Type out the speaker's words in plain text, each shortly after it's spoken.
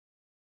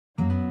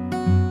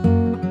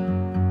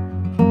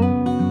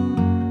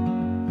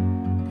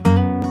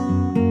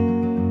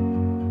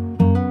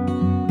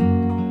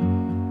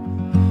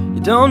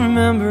don't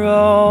remember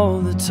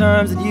all the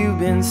times that you've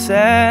been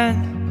sad.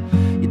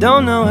 You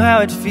don't know how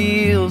it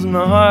feels when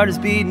my heart is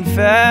beating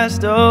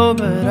fast. Oh,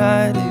 but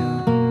I do.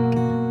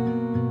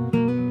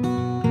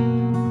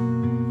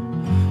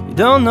 You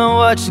don't know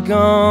what you're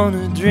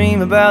gonna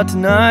dream about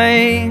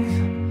tonight.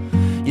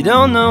 You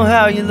don't know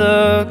how you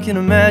look in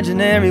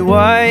imaginary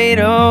white.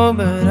 Oh,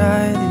 but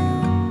I do.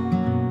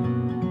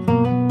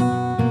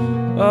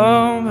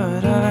 Oh,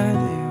 but I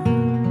do.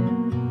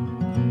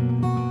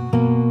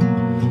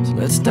 So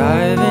let's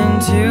dive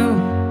into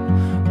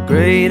the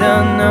great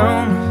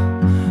unknown.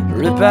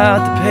 Rip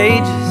out the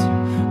pages,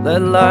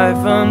 let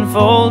life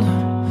unfold.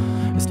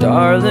 'Cause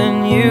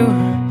darling, you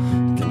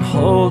can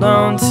hold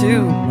on to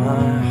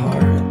my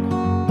heart.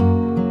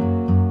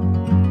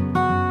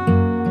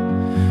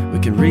 We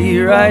can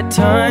rewrite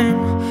time,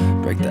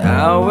 break the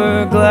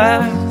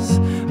hourglass,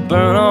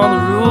 burn all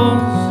the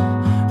rules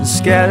and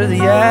scatter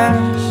the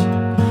ash.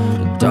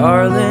 But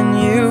darling,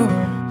 you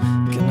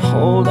can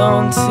hold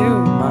on to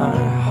my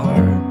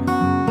heart.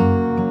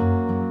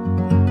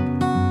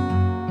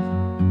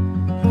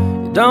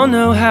 Don't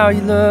know how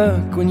you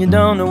look when you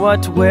don't know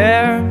what to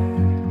wear.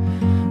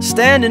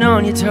 Standing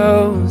on your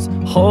toes,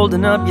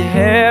 holding up your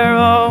hair.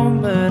 Oh,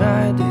 but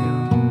I do.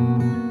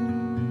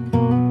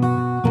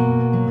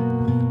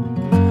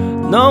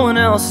 No one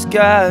else has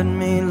got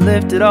me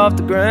lifted off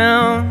the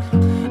ground.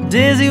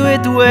 Dizzy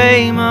with the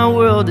way my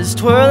world is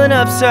twirling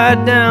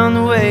upside down.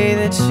 The way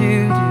that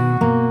you do.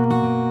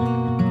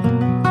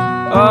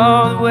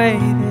 Oh, the way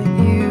that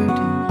you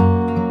do.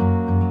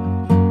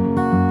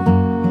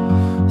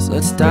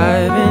 Let's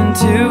dive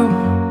into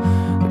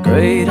the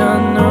great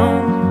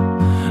unknown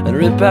and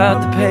rip out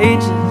the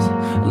pages,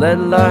 let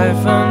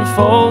life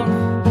unfold.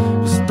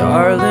 'Cause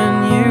darling,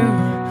 you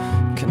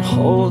can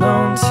hold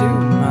on to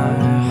my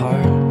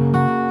heart.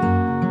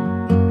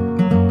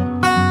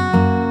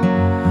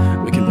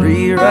 We can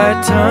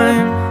rewrite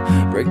time,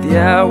 break the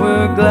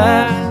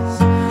hourglass,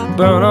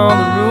 burn all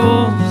the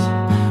rules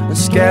and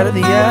scatter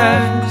the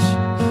ash.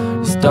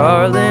 'Cause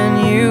darling,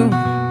 you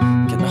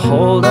can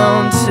hold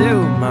on to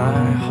my heart.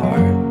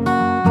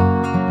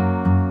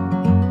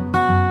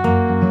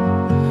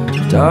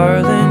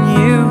 Darling,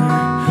 you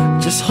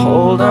just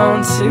hold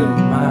on to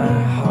my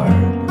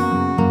heart.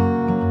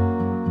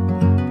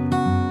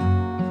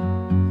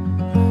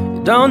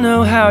 You don't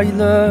know how you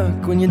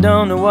look when you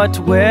don't know what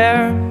to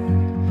wear.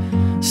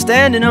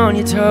 Standing on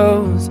your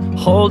toes,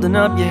 holding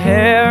up your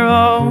hair.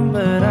 Oh,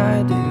 but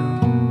I do.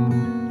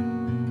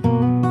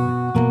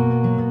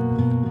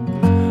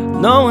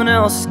 No one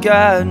else has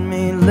got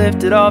me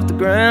lifted off the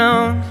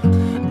ground.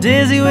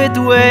 Dizzy with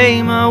the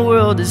way my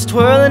world is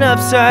twirling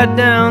upside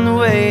down. The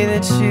way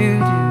that you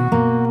do.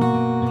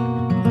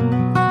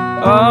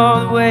 Oh,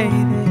 the way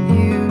that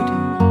you do.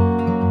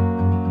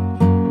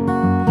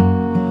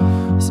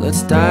 So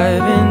let's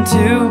dive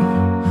into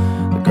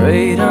the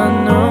great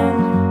unknown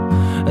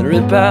and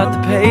rip out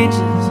the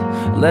pages,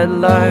 let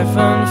life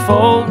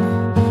unfold.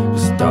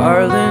 'Cause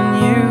darling,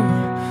 you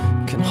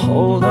can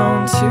hold on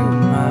to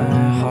my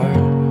heart.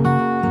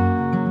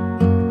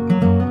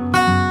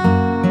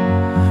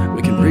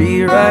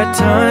 Rewrite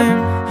time,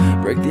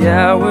 break the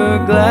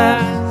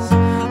hourglass,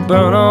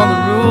 burn all the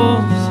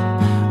rules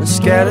and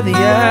scatter the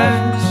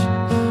ash.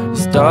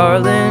 'Cause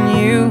darling,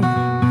 you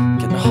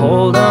can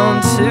hold on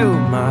to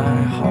my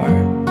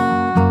heart.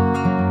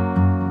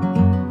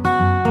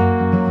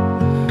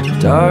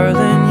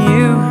 Darling,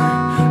 you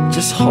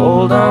just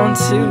hold on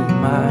to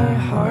my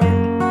heart.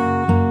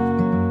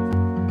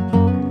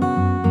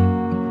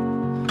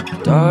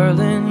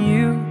 Darling,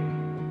 you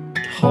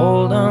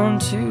hold on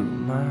to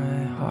my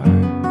heart.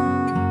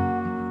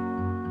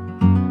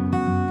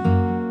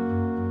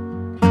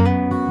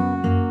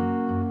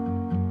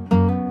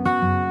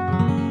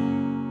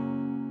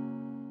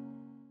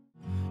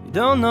 You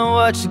don't know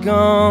what you're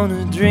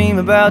gonna dream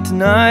about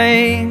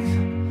tonight.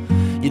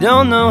 You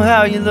don't know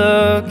how you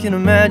look in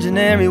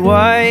imaginary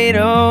white.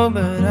 Oh,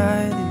 but